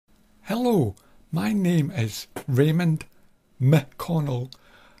Hello, my name is Raymond McConnell,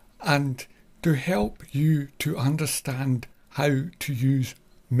 and to help you to understand how to use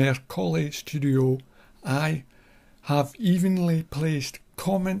Mercalli Studio, I have evenly placed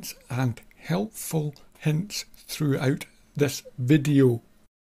comments and helpful hints throughout this video.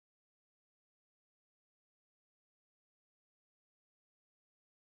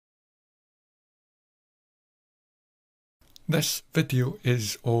 This video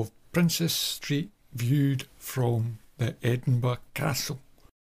is of Princess Street viewed from the Edinburgh Castle.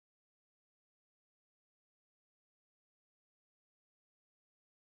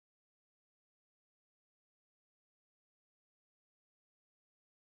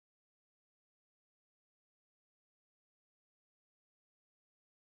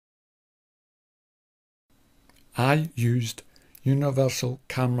 I used universal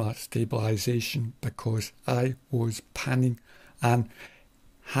camera stabilization because I was panning an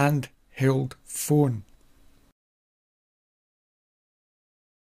handheld phone.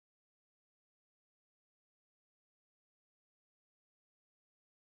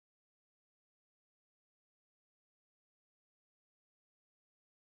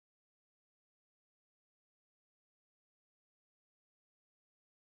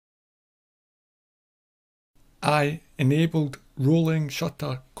 I enabled rolling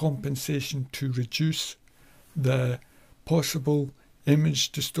shutter compensation to reduce the possible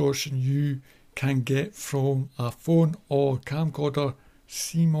image distortion you can get from a phone or camcorder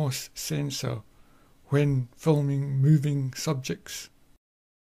cmos sensor when filming moving subjects.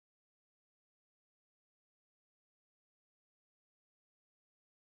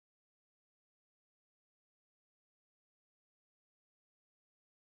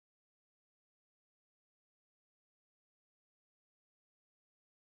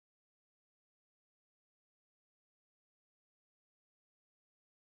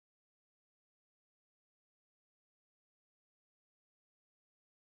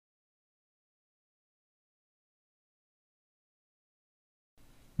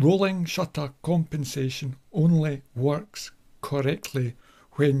 Rolling shutter compensation only works correctly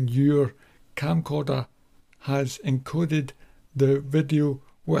when your camcorder has encoded the video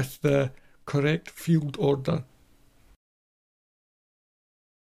with the correct field order.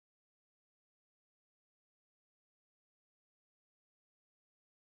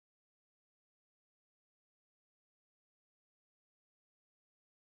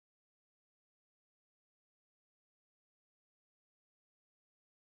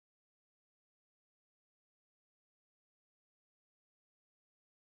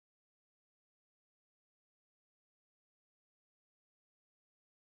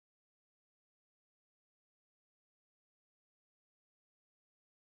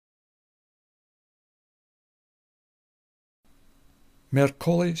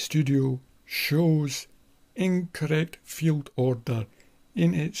 Mercalli Studio shows incorrect field order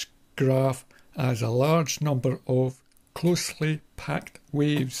in its graph as a large number of closely packed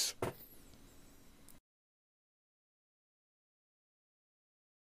waves.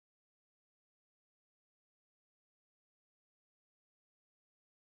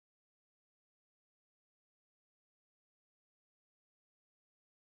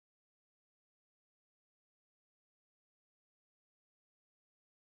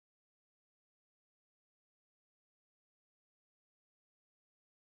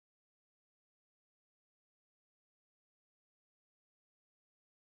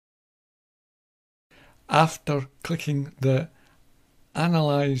 After clicking the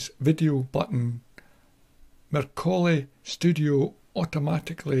Analyze Video button, Mercalli Studio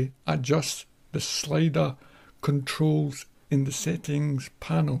automatically adjusts the slider controls in the settings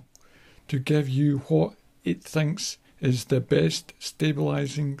panel to give you what it thinks is the best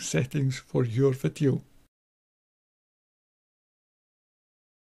stabilizing settings for your video.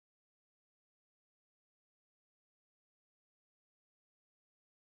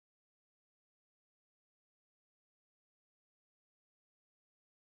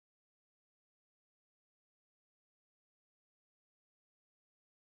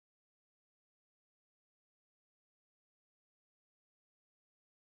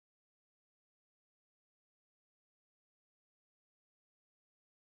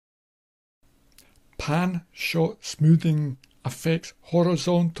 Pan shot smoothing affects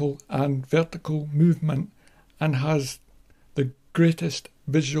horizontal and vertical movement and has the greatest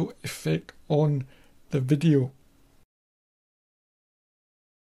visual effect on the video.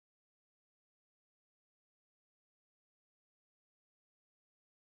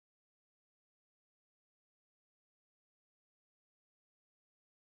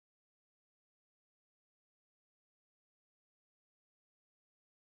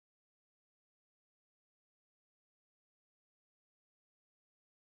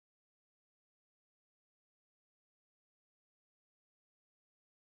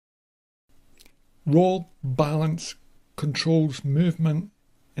 Roll balance controls movement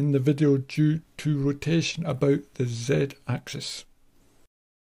in the video due to rotation about the Z-axis.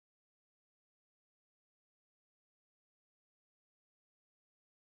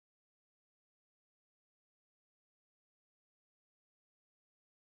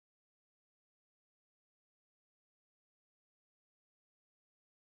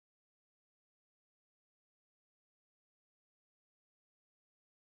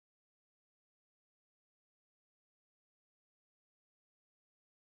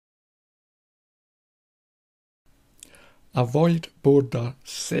 A void border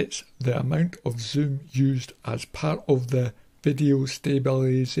sets the amount of zoom used as part of the video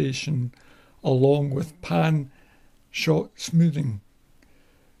stabilization along with pan shot smoothing.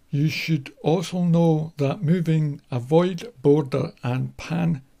 You should also know that moving a void border and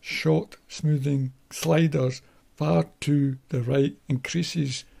pan shot smoothing sliders far to the right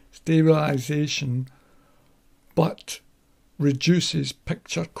increases stabilization but reduces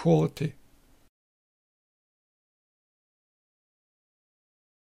picture quality.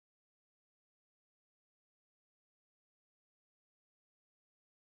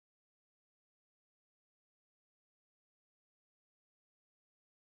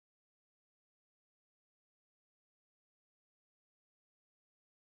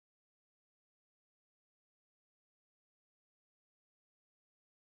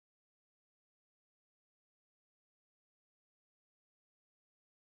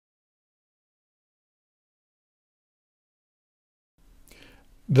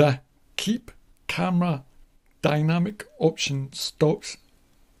 The Keep Camera Dynamic option stops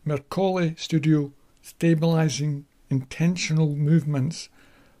Mercalli Studio stabilizing intentional movements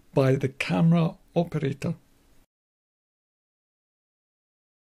by the camera operator.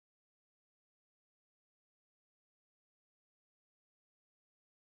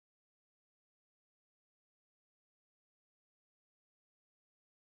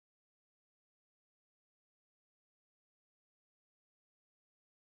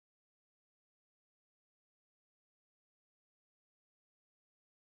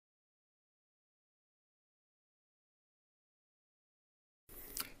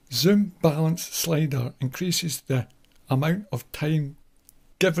 Zoom balance slider increases the amount of time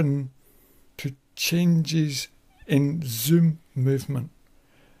given to changes in zoom movement.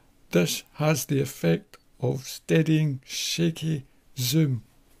 This has the effect of steadying shaky zoom.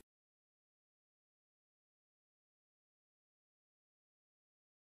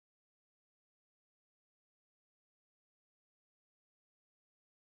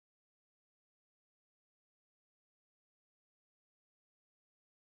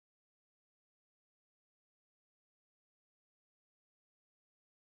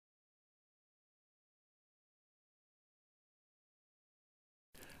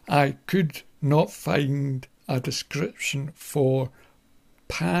 I could not find a description for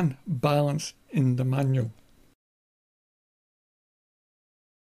pan balance in the manual.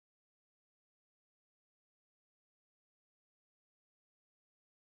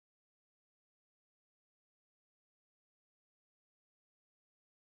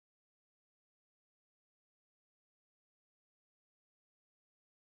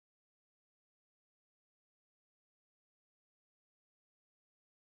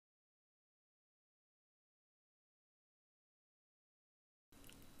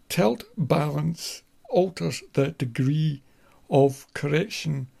 Tilt balance alters the degree of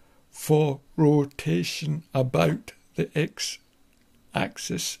correction for rotation about the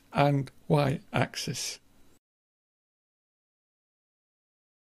X-axis and Y-axis.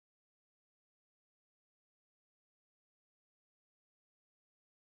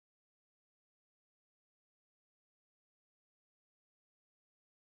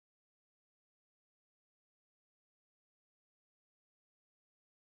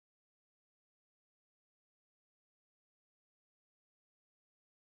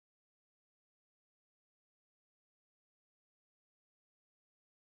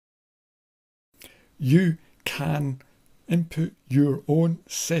 You can input your own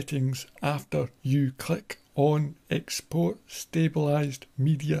settings after you click on Export Stabilized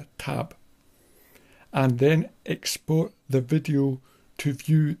Media tab, and then export the video to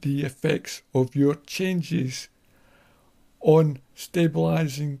view the effects of your changes on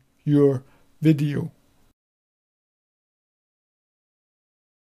stabilizing your video.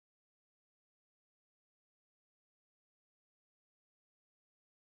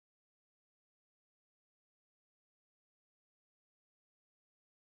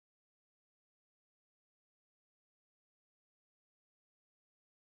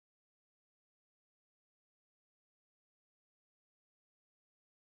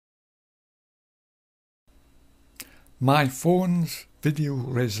 My phone's video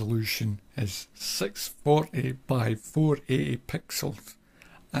resolution is 640 by 480 pixels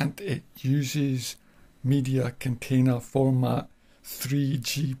and it uses media container format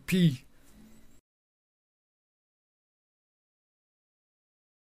 3GP.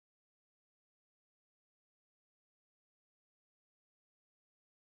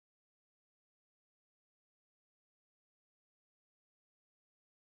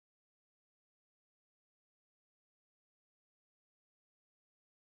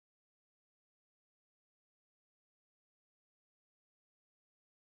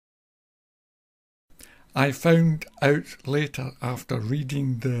 I found out later after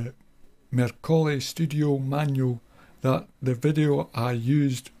reading the Mercalli Studio manual that the video I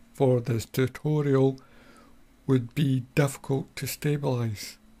used for this tutorial would be difficult to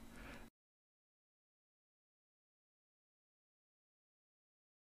stabilize.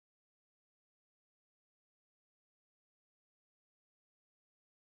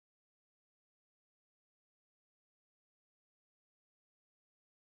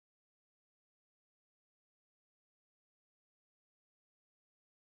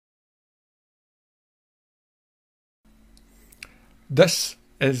 This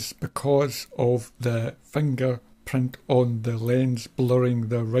is because of the fingerprint on the lens blurring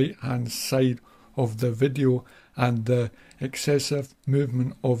the right hand side of the video and the excessive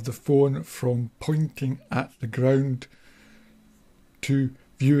movement of the phone from pointing at the ground to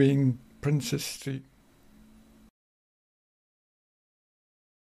viewing Princess Street.